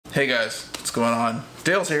Hey guys, what's going on?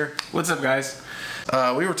 Dale's here. What's up, guys?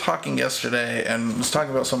 We were talking yesterday and was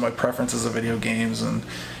talking about some of my preferences of video games and,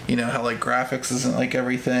 you know, how like graphics isn't like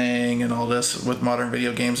everything and all this with modern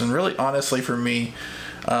video games. And really, honestly, for me,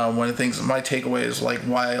 one of the things, my takeaway is like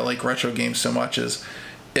why I like retro games so much is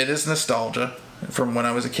it is nostalgia from when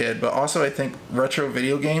I was a kid, but also I think retro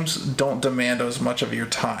video games don't demand as much of your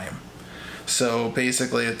time. So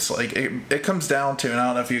basically, it's like it comes down to, and I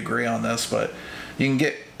don't know if you agree on this, but you can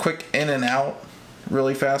get quick in and out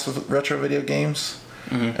really fast with retro video games.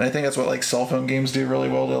 Mm-hmm. And I think that's what like cell phone games do really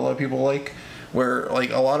well that a lot of people like, where like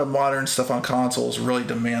a lot of modern stuff on consoles really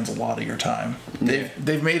demands a lot of your time. Yeah.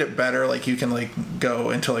 They've made it better, like you can like go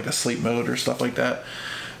into like a sleep mode or stuff like that.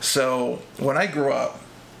 So when I grew up,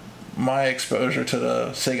 my exposure to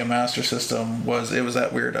the Sega Master System was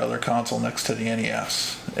that weird other console next to the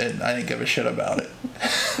NES, and I didn't give a shit about it.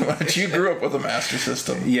 But you grew up with a Master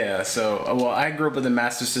System. Yeah, so, well, I grew up with a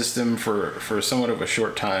Master System for somewhat of a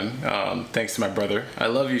short time, thanks to my brother. I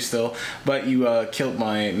love you still, but you killed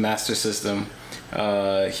my Master System. We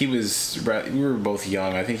were both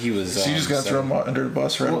young. I think he was. So you just got thrown under the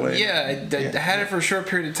bus right away. Yeah, I had it for a short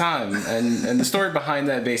period of time, and the story behind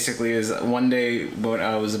that basically is one day when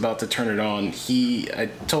I was about to turn it on, I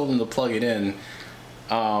told him to plug it in,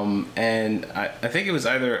 and I think it was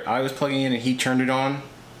either I was plugging in and he turned it on,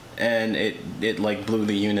 and it like blew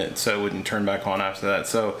the unit, so it wouldn't turn back on after that.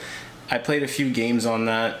 So I played a few games on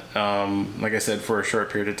that, like I said, for a short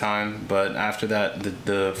period of time. But after that,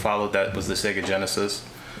 the followed that was the Sega Genesis.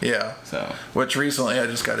 Yeah. So, which recently I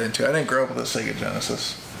just got into. I didn't grow up with a Sega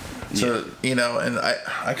Genesis. So, you know, and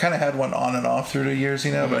I kind of had one on and off through the years,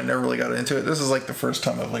 you know, but I never really got into it. This is like the first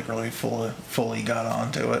time I've like really fully got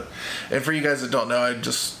onto it. And for you guys that don't know,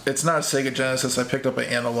 it's not a Sega Genesis. I picked up an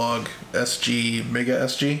analog SG, Mega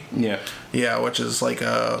SG. Yeah. Yeah, which is like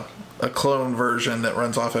a clone version that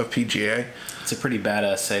runs off FPGA. It's a pretty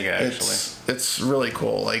badass Sega, actually. It's really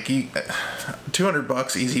cool. Like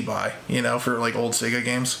 $200 easy buy, you know, for like old Sega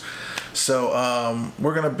games. So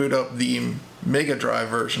we're gonna boot up the Mega Drive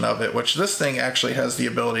version of it, which this thing actually has the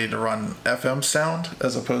ability to run FM sound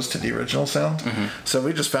as opposed to the original sound. Mm-hmm. So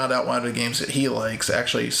we just found out one of the games that he likes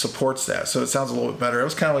actually supports that, so it sounds a little bit better. It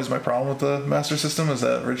was kind of always my problem with the Master System, is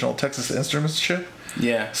that original Texas Instruments chip.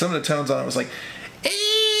 Yeah. Some of the tones on it was like,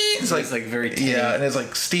 it's like very tame. Yeah, and it's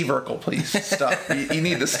like, Steve Urkel, please stop. you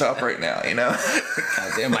need to stop right now, you know?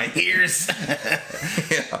 God damn my ears.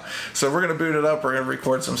 Yeah. So we're going to boot it up. We're going to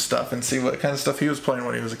record some stuff and see what kind of stuff he was playing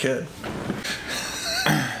when he was a kid.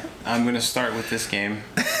 I'm going to start with this game.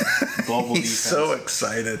 Global He's Defense. So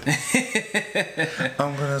excited.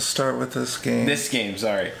 I'm going to start with this game.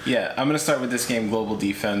 Sorry. Yeah, I'm going to start with this game, Global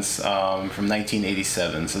Defense, from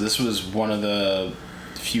 1987. So this was one of the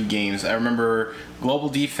few games. I remember Global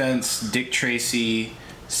Defense, Dick Tracy,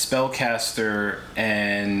 Spellcaster,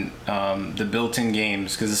 and the built-in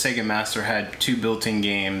games, because the Sega Master had two built-in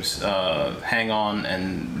games, Hang On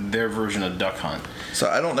and their version of Duck Hunt.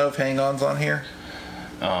 So I don't know if Hang On's on here.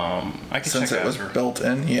 I can Since check it was after. built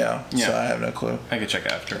in, yeah. So I have no clue. I can check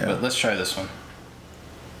after, yeah. But let's try this one.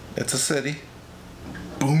 It's a city.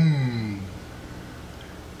 Boom!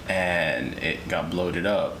 And it got bloated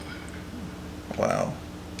up. Wow.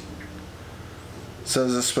 So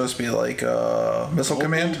is this supposed to be like missile Global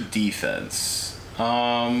command? Defense.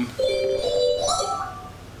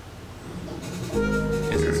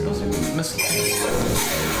 Is it supposed to be missile command?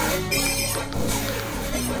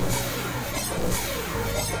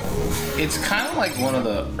 It's kind of like one of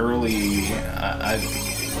the early, I'd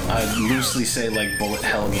loosely say like bullet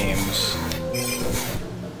hell games.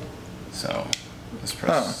 So let's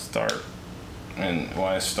press start. And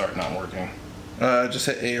why is start not working? Just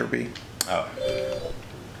hit A or B. Oh.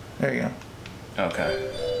 There you go.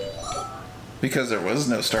 Okay. Because there was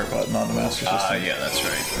no start button on the Master System. Yeah, that's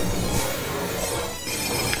right.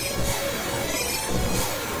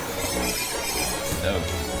 Oh.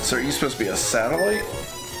 So are you supposed to be a satellite?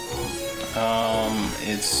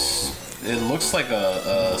 It looks like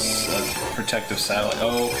a protective satellite.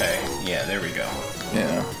 Oh, okay. Yeah, there we go.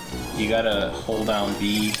 Yeah. You gotta hold down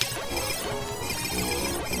B.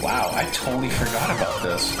 Wow, I totally forgot about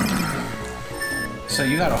this. So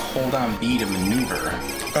you gotta hold down B to maneuver.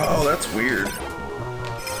 Oh, that's weird.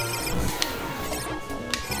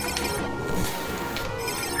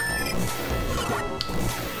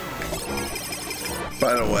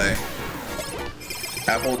 By the way,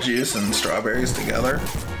 apple juice and strawberries together.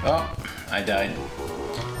 Oh, I died.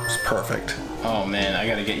 It's perfect. Oh man, I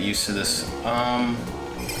gotta get used to this.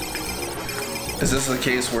 Is this the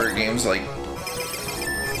case where a game's like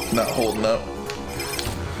not holding up?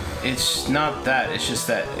 It's not that. It's just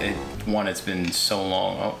that one, it's been so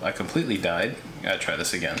long. Oh, I completely died. Gotta try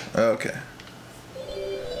this again. Okay.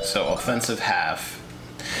 So offensive half.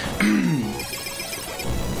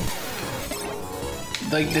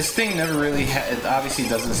 Like, this thing never really it obviously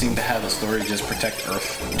doesn't seem to have a story, just protect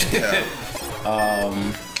Earth. Yeah. Oh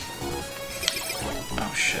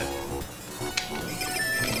shit.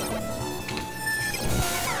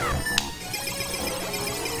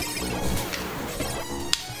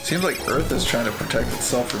 Seems like Earth is trying to protect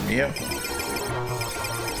itself from you.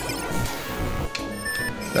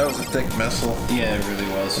 That was a thick missile. Yeah, it really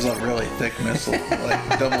was. It was a really thick missile,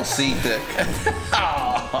 like double C thick.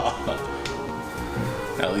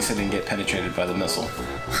 At least it didn't get penetrated by the missile.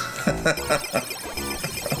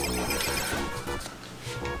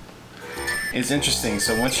 It's interesting.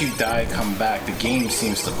 So once you die, come back. The game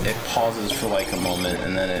seems to pauses for like a moment,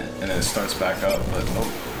 and then it starts back up. But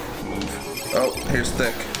move. Oh, here's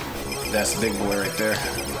thick. That's the big boy right there.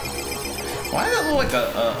 Why does it look like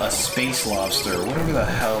a space lobster? Whatever the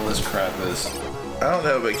hell this crap is. I don't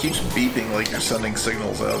know, but it keeps beeping like you're sending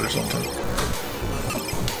signals out or something.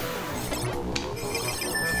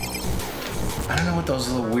 I don't know what those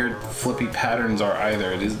little weird flippy patterns are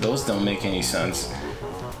either. Those don't make any sense.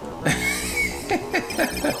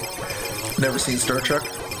 Never seen Star Trek?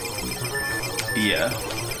 Yeah.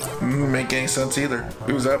 Make any sense either.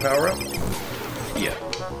 Who's that power up? Yeah.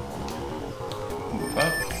 Move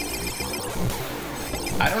up.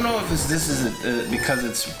 I don't know if this is because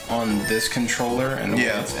it's on this controller and the way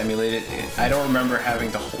it's emulated. I don't remember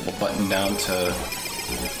having to hold the button down to...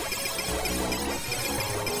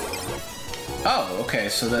 Oh, okay,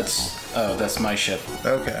 so that's my ship.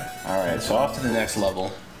 Okay. Alright, so off to the next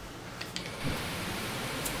level.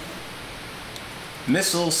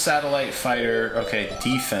 Missile, satellite, fighter, okay,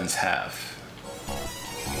 defense half.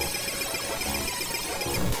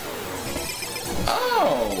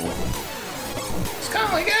 Oh! It's kind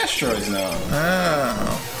of like asteroids now.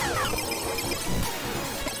 Oh.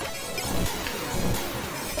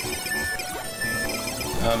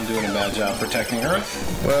 I'm doing a bad job protecting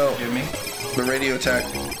Earth. Well, Give me. the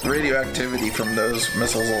radioactivity from those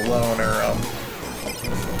missiles alone are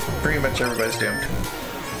pretty much everybody's doomed.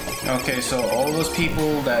 Okay, so all those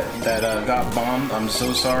people that got bombed, I'm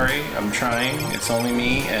so sorry. I'm trying. It's only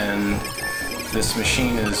me, and this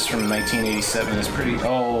machine is from 1987. It's pretty...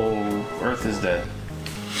 Oh, Earth is dead.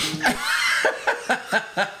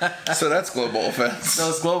 So that's global offense. So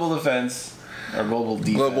it's global defense. Or global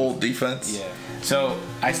defense. Global defense. Yeah. So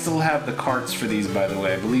I still have the carts for these, by the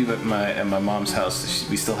way. I believe at my mom's house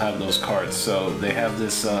we still have those carts. So they have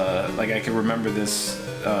this. Like I can remember this.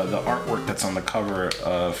 The artwork that's on the cover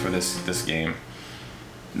for this game.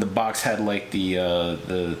 The box had like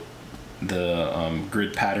the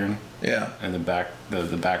grid pattern. Yeah. And the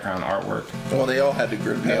background artwork. Well, they all had the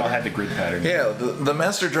grid pattern. They all had the grid pattern. Yeah. The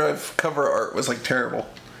Master Drive cover art was like terrible.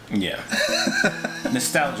 Yeah.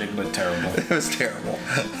 Nostalgic but terrible. It was terrible.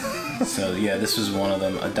 So yeah, this was one of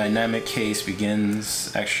them. A dynamic case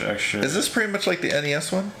begins. Extra. Is this pretty much like the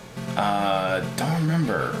NES one? Don't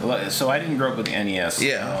remember. So I didn't grow up with the NES.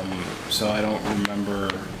 Yeah. So I don't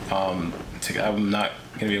remember. I'm not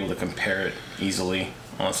gonna be able to compare it easily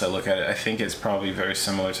unless I look at it. I think it's probably very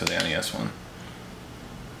similar to the NES one.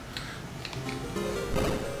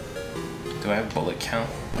 Do I have bullet count?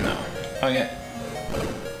 No. Oh yeah.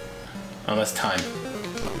 Oh, that's time.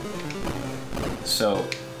 So,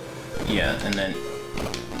 yeah, and then...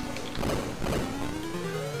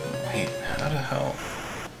 Wait, how the hell...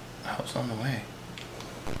 How's on the way?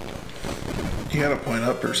 You gotta point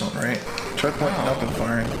up or something, right? Try pointing up and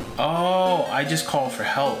firing. Oh, I just called for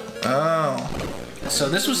help. Oh. So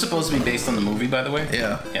this was supposed to be based on the movie, by the way?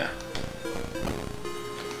 Yeah. Yeah.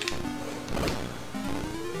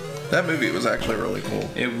 That movie was actually really cool.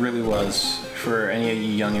 It really was. For any of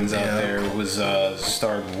you youngins out there, it was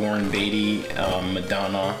starred Warren Beatty,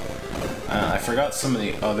 Madonna. I forgot some of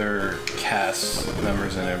the other cast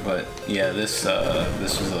members in there, but yeah, this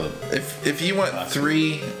was a. If you went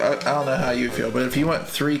three, I don't know how you feel, but if you went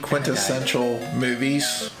three quintessential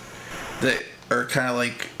movies that are kind of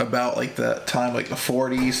like about like that time, like the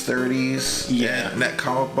 40s, 30s, and that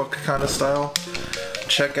comic book kind of style,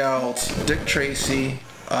 check out Dick Tracy,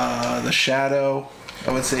 The Shadow.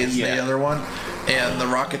 I would say is the other one, and The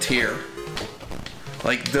Rocketeer.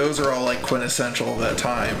 Like those are all like quintessential of that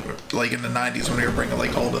time, like in the 90s when they were bringing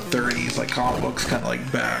like all the 30s like comic books kind of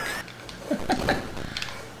like back.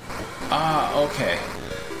 Okay.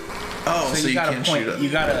 Oh, so you can't shoot it. You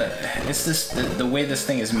gotta. It's this the way this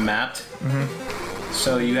thing is mapped. Mm-hmm.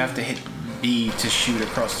 So you have to hit B to shoot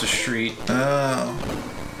across the street. Oh.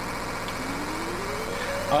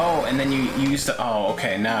 Oh, and then you use the. Oh,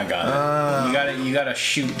 okay. Now I got it. You gotta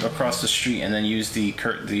shoot across the street and then use the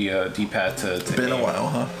D-pad to. It's been a while,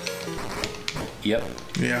 huh? Yep.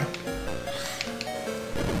 Yeah.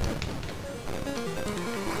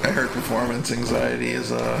 I heard performance anxiety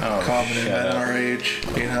is a common in men our age.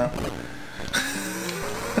 You know.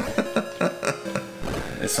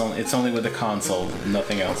 It's only with the console,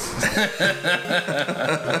 nothing else.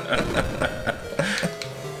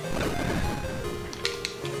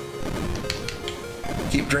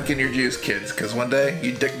 Keep drinking your juice, kids, because one day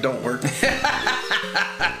your dick don't work.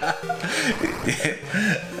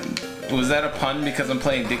 Was that a pun because I'm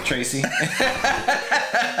playing Dick Tracy?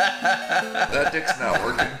 That dick's not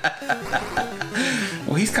working.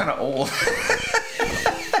 Well, he's kind of old.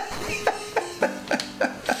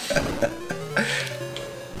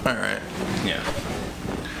 Alright. Yeah.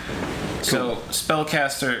 So,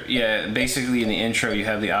 Spellcaster, yeah, basically in the intro you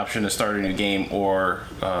have the option to start a new game or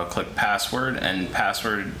click password. And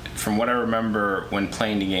password, from what I remember when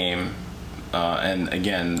playing the game, and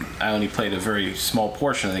again, I only played a very small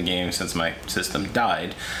portion of the game since my system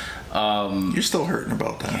died. You're still hurting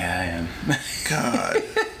about that. Yeah, I am. God.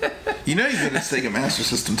 You know you get a Sega Master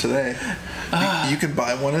System today. You can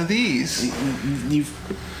buy one of these. I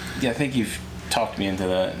think you've talked me into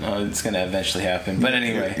that. It's going to eventually happen. But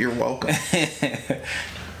anyway. You're welcome.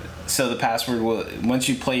 So the password will, once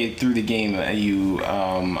you play it through the game,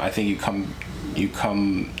 I think you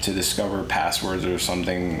come to discover passwords or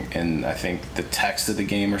something in, I think, the text of the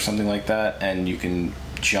game or something like that, and you can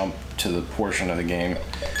jump to the portion of the game.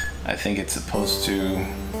 I think it's supposed to,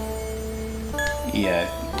 yeah,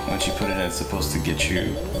 once you put it in, it's supposed to get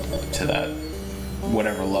you to that,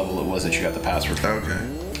 whatever level it was that you got the password from. Okay.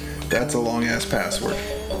 That's a long ass password.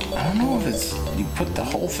 I don't know if it's, you put the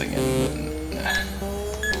whole thing in.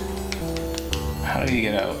 How do you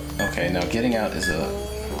get out? Okay, now getting out is a,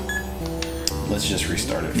 let's just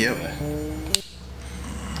restart it. Yep.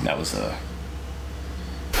 That was a,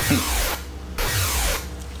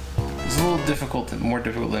 it's a little difficult, more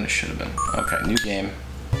difficult than it should have been. Okay, new game.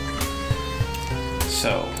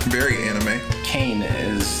 So very anime. Kane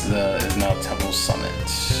is now Temple Summit.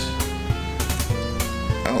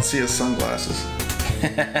 I don't see his sunglasses.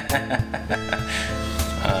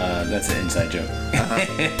 That's an inside joke.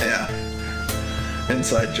 Yeah.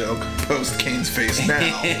 Inside joke. Post Kane's face now.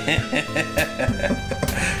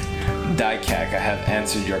 Diecac, I have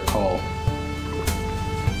answered your call.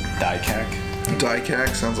 Diecac?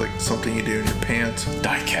 Diecac sounds like something you do in your pants.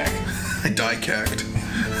 Diecac. I die-cacked.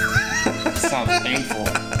 Sounds painful.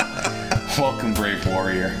 Welcome, brave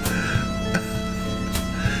warrior.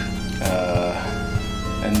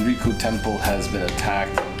 Enriku Temple has been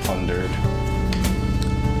attacked and plundered.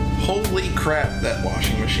 Holy crap, that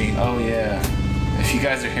washing machine. Oh yeah. If you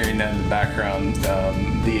guys are hearing that in the background,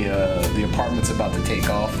 the apartment's about to take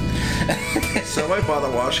off. So I bought a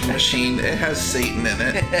washing machine. It has Satan in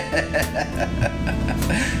it.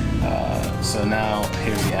 So now,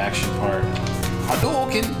 here's the action part.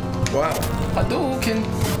 Hadouken! Wow. Hadouken!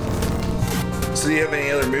 So do you have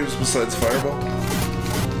any other moves besides Fireball?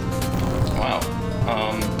 Wow.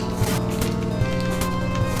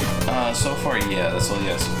 So far, yeah, that's all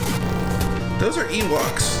yes. Those are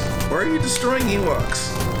Ewoks. Why are you destroying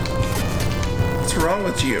Ewoks? What's wrong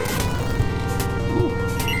with you? Ooh,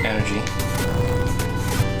 energy.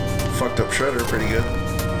 Fucked up Shredder pretty good.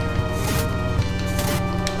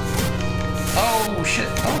 Oh, shit.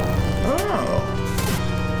 Oh.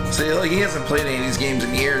 So like he hasn't played any of these games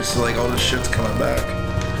in years, so like all this shit's coming back.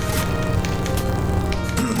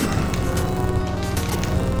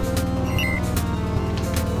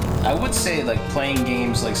 I would say like playing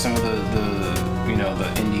games like some of the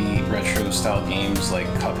indie retro style games like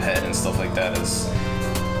Cuphead and stuff like that has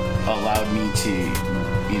allowed me to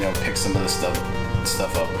pick some of the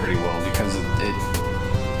stuff up pretty well because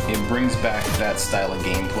it brings back that style of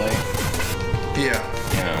gameplay. Yeah.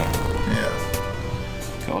 Yeah.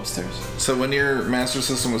 Go upstairs. So when your Master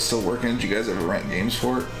System was still working, did you guys ever rent games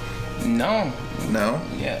for it? No. No?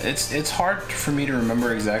 Yeah, it's hard for me to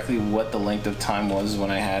remember exactly what the length of time was when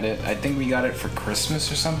I had it. I think we got it for Christmas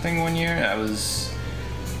or something one year.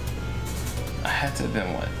 I had to have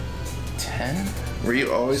been, what, 10? Were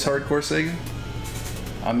you always hardcore Sega?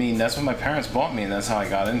 I mean, that's what my parents bought me, and that's how I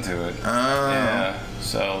got into it. Oh. Yeah,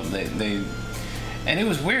 so they and it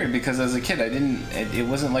was weird because as a kid, it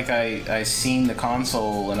wasn't like I seen the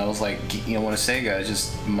console and I was like, want a Sega. It's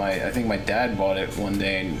just I think my dad bought it one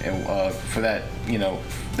day and for that,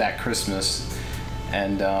 that Christmas,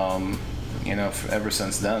 and ever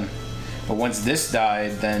since then. But once this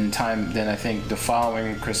died, then I think the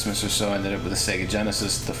following Christmas or so, I ended up with a Sega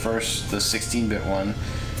Genesis, the 16-bit one,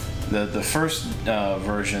 the first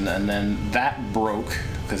version, and then that broke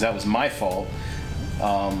because that was my fault.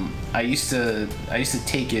 I used to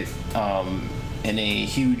take it in a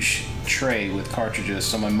huge tray with cartridges.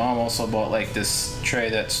 So my mom also bought like this tray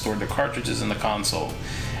that stored the cartridges in the console,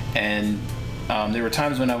 and there were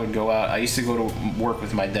times when I would go out. I used to go to work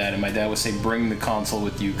with my dad, and my dad would say, "Bring the console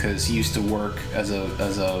with you," because he used to work as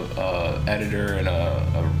a editor and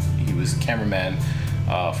he was a cameraman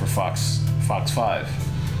for Fox 5.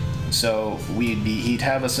 So he'd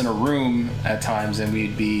have us in a room at times, and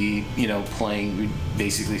we'd be playing. We'd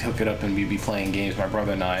basically hook it up, and we'd be playing games. My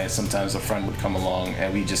brother and I. Sometimes a friend would come along,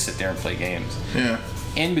 and we'd just sit there and play games. Yeah.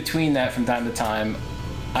 In between that, from time to time,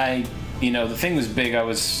 the thing was big. I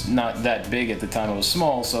was not that big at the time. I was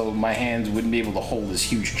small, so my hands wouldn't be able to hold this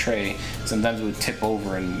huge tray. Sometimes it would tip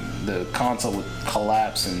over, and the console would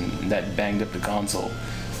collapse, and that banged up the console.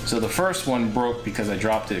 So the first one broke because I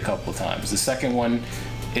dropped it a couple of times. The second one,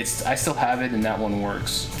 I still have it, and that one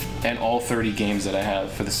works. And all 30 games that I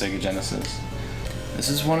have for the Sega Genesis. This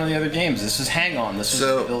is one of the other games. This is Hang On. This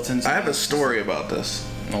was built into. I have a story about this.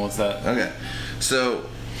 Oh, what's that? Okay, so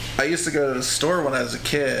I used to go to the store when I was a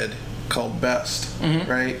kid called Best,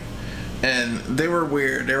 right? And they were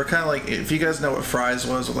weird. They were kind of like, if you guys know what Fry's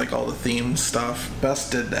was with like all the themed stuff,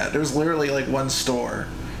 Best did that. There was literally like one store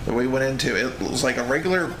that we went into. It was like a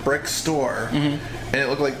regular brick store, and it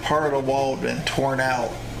looked like part of the wall had been torn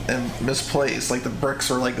out and misplaced. Like the bricks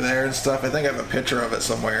were like there and stuff. I think I have a picture of it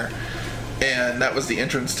somewhere. And that was the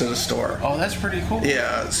entrance to the store. Oh, that's pretty cool.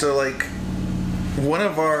 Yeah, so like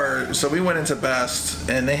so we went into Best,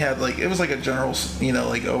 and they had like, it was like a general,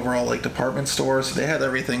 like overall like department store. So they had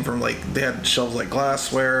everything from like, they had shelves like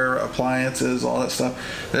glassware, appliances, all that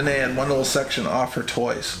stuff. Then they had one little section off for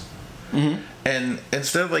toys. And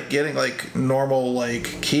instead of like getting like normal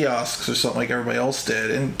like kiosks or something like everybody else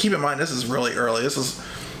did, and keep in mind this is really early. This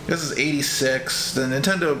is 86. The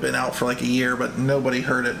Nintendo had been out for like a year, but nobody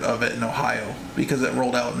heard of it in Ohio because it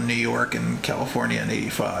rolled out in New York and California in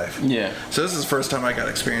 85. Yeah. So this is the first time I got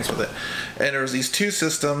experience with it. And there was these two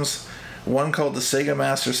systems, one called the Sega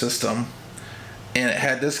Master System, and it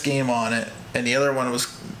had this game on it, and the other one was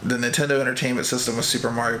the Nintendo Entertainment System with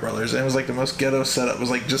Super Mario Brothers. And it was like the most ghetto setup. It was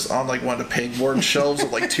like just on like one of the pegboard shelves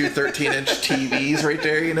with like two 13-inch TVs right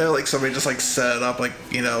there, like somebody just like set it up like,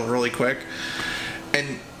 really quick.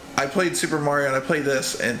 And I played Super Mario, and I played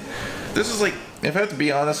this, and this is like, if I have to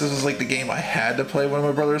be honest, this is like the game I had to play when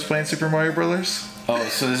my brother was playing Super Mario Brothers. Oh,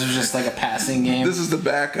 so this was just like a passing game? This is the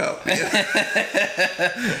backup. This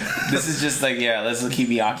is just like, let's keep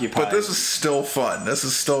me occupied. But this is still fun. This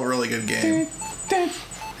is still a really good game.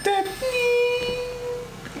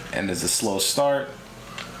 And there's a slow start.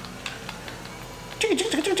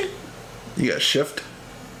 You got shift?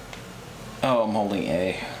 Oh, I'm holding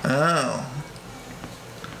A. Oh.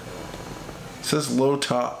 It says low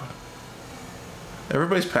top.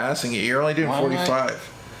 Everybody's passing it. You're only doing 45.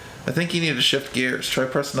 I think you need to shift gears. Try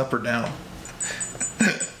pressing up or down.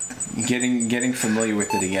 Getting familiar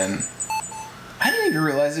with it again. I didn't even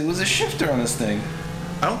realize it was a shifter on this thing.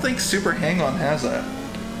 I don't think Super Hang On has that.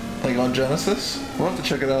 Like on Genesis. We'll have to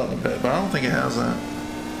check it out in a bit, but I don't think it has that.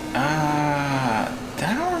 I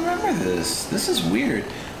don't remember this. This is weird.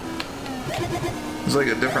 It's like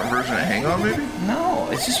a different version of Hang On, maybe? No,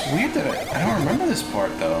 it's just weird that I don't remember this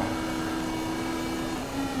part, though.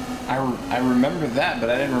 I remember that, but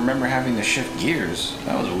I didn't remember having to shift gears.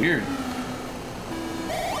 That was weird.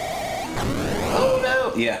 Oh,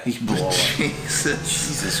 no! Yeah, he blew away.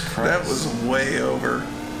 Jesus Christ. That was way over.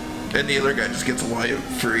 And the other guy just gets away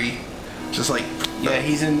free. Just like... Yeah,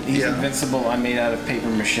 he's invincible. I'm made out of paper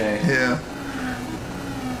mache. Yeah.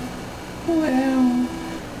 Well...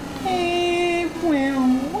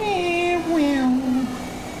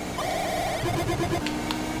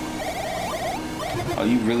 Oh,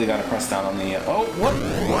 you really gotta press down on the... Oh, what?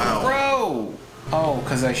 Wow. Bro! Oh,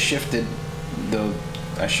 because I shifted the...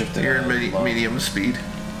 You're in medium speed.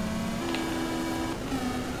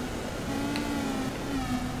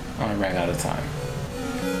 Oh, I ran out of time.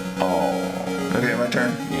 Oh. Okay, my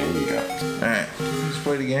turn. Yeah, you go. Alright. Let's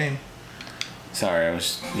play the game. Sorry, I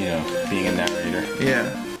was, being a narrator.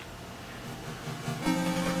 Yeah.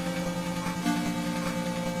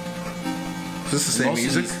 Is this the same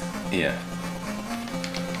music? Yeah.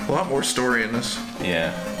 A lot more story in this.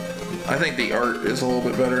 Yeah. I think the art is a little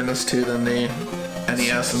bit better in this too than the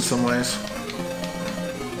NES in some ways.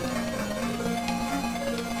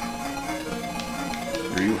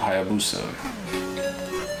 Ryu Hayabusa.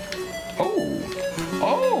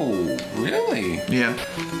 Oh, really? Yeah.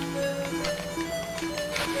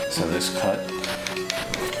 So this cut.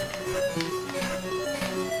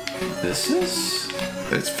 This is...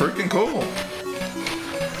 It's freaking cool.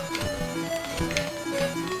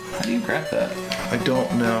 How do you grab that? I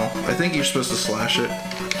don't know. I think you're supposed to slash it.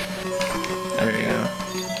 There you go.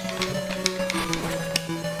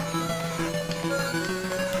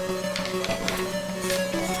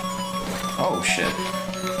 Oh shit.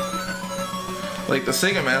 Like the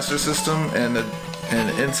Sega Master System and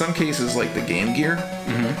in some cases like the Game Gear.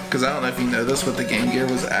 Because I don't know if you know this, but the Game Gear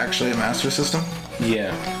was actually a Master System.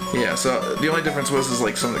 Yeah. Yeah, so the only difference was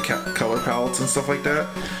like some of the color palettes and stuff like that.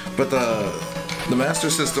 But the Master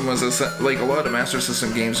System was like a lot of Master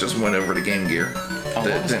System games just went over to Game Gear.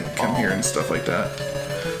 That didn't come here and stuff like that.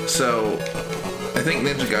 So I think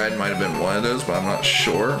Ninja Gaiden might have been one of those, but I'm not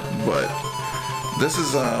sure. But this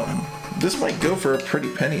is this might go for a pretty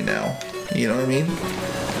penny now. You know what I mean?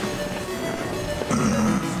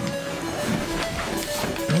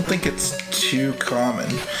 I don't think it's too common.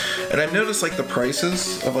 And I've noticed like the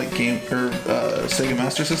prices of like Sega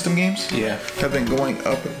Master System games have been going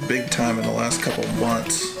up big time in the last couple of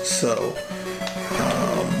months. So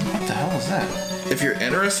what the hell is that? if you're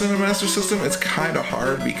interested in a Master System, it's kind of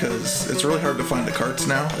hard because it's really hard to find the carts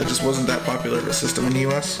now. It just wasn't that popular of a system in the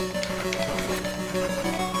US.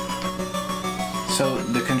 So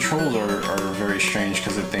the controls are very strange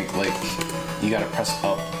because I think like you gotta press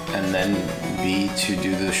up and then B to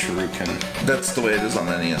do the shuriken. That's the way it is on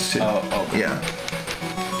NES too. Oh, okay. Yeah.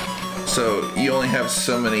 So you only have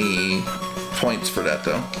so many points for that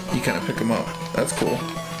though. You kind of pick them up. That's cool.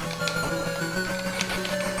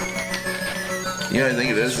 You know, I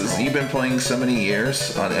think it is you've been playing so many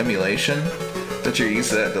years on emulation that you're used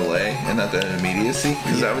to that delay and not that immediacy.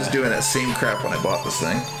 Because I was doing that same crap when I bought this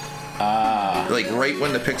thing. Like right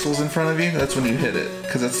when the pixel's in front of you, that's when you hit it.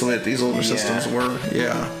 Because that's the way that these older systems were.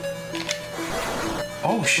 Yeah.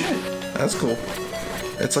 Oh shit. That's cool.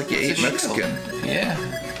 It's like you ate Mexican. Yeah.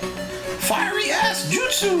 Fiery ass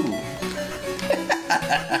jutsu.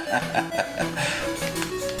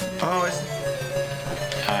 Oh,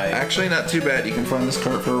 actually not too bad. You can find this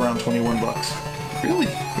cart for around 21 bucks. Really?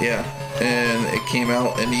 Yeah. And it came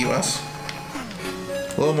out in the US.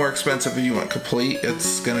 A little more expensive if you want complete.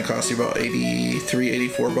 It's gonna cost you about 83,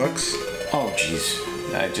 84 bucks. Oh jeez.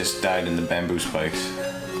 I just died in the bamboo spikes.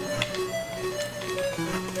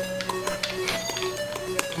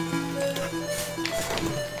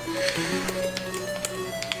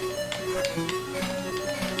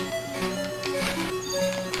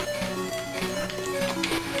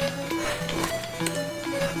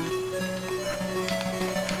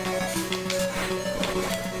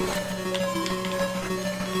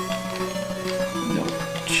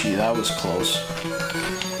 Gee, that was close.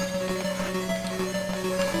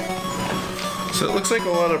 So it looks like a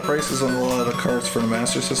lot of prices on a lot of carts for the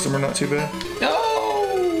Master System are not too bad. No!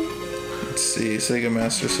 Let's see, Sega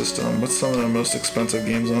Master System. What's some of the most expensive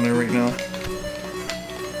games on there right now?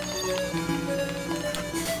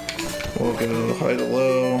 We'll go high to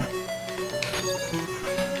low.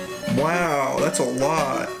 Wow, that's a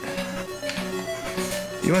lot.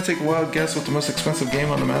 You want to take a wild guess what the most expensive game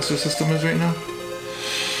on the Master System is right now?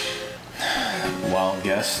 Wild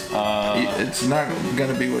guess. It's not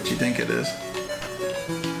gonna be what you think it is.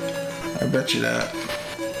 I bet you that.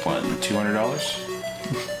 What, $200?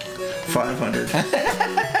 500.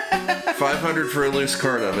 500 for a loose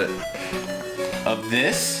card of it. Of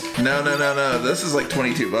this? No. This is like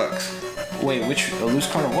 22 bucks. Wait, a loose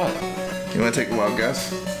card of what? You want to take a wild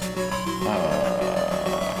guess?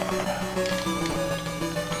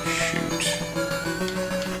 Shoot.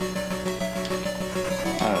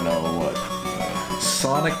 I don't know what.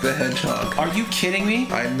 Sonic the Hedgehog. Are you kidding me?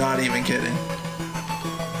 I'm not even kidding.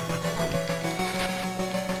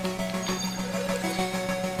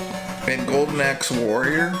 And Golden Axe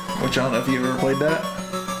Warrior, which I don't know if you've ever played that.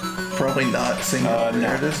 Probably not. Seeing how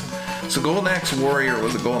rare it is. So Golden Axe Warrior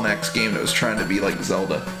was a Golden Axe game that was trying to be like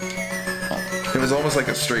Zelda. It was almost like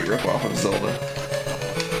a straight rip-off of Zelda.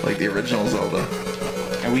 Like the original Zelda.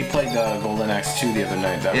 And we played Golden Axe 2 the other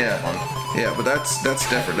night. That was fun. Yeah, but that's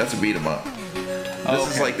different. That's a beat 'em up.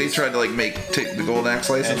 This is like they tried to take the Golden Axe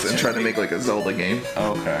license and try to make like a Zelda game.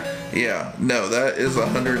 Okay. Yeah, no, that is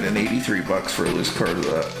 183 bucks for a loose card of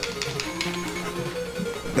that.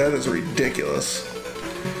 That is ridiculous.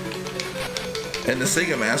 And the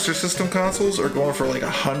Sega Master System consoles are going for like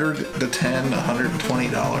 $100 to $10,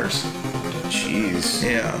 $120. Jeez.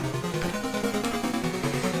 Yeah.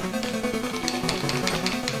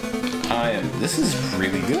 This is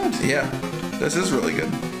really good. Yeah, this is really good.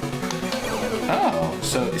 Oh,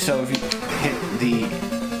 so if you hit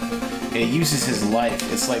it uses his life.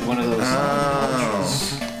 It's like one of those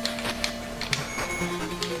ultras.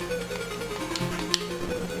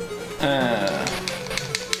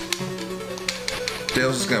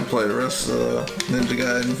 Dale's just gonna play the rest of the Ninja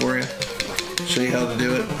Gaiden for you. Show you how to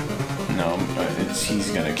do it. No,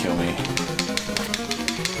 he's gonna kill me.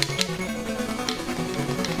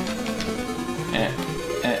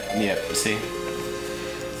 Yep, see?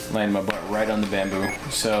 Landing my butt right on the bamboo.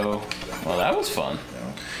 So, well, that was fun.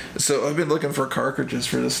 So I've been looking for cartridges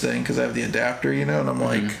for this thing because I have the adapter, and I'm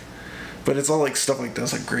like, but it's all like stuff like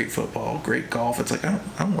this, like great football, great golf. It's like I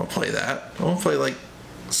don't want to play that. I want to play like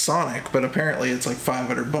Sonic, but apparently it's like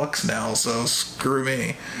 $500 now. So screw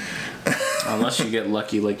me. Unless you get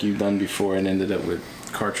lucky like you've done before and ended up with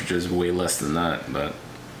cartridges way less than that, but.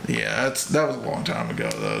 Yeah, that was a long time ago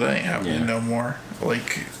though. That ain't happening no more.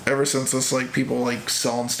 Like ever since this, like people like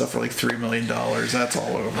selling stuff for like $3 million, that's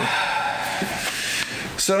all over.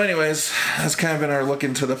 So, anyways, that's kind of been our look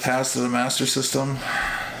into the past of the Master System.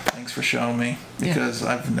 Thanks for showing me because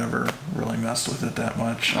I've never really messed with it that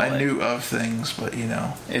much. I knew of things, but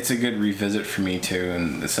it's a good revisit for me too.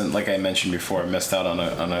 And like I mentioned before, I missed out on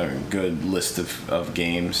a good list of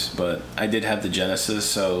games, but I did have the Genesis,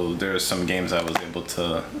 so there are some games I was able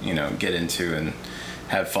to get into and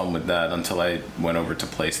have fun with that until I went over to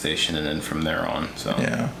PlayStation, and then from there on. So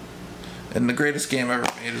yeah. And the greatest game ever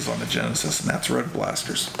made is on the Genesis, and that's Road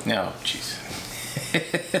Blasters. Oh, jeez.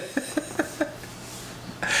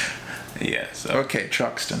 Yeah, so. Okay,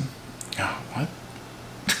 Chuxton. Oh, what?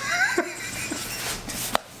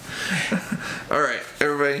 All right,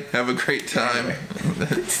 everybody, have a great time.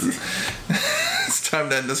 It's time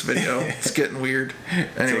to end this video. It's getting weird.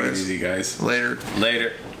 Anyways, take it easy, guys. Later.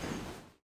 Later.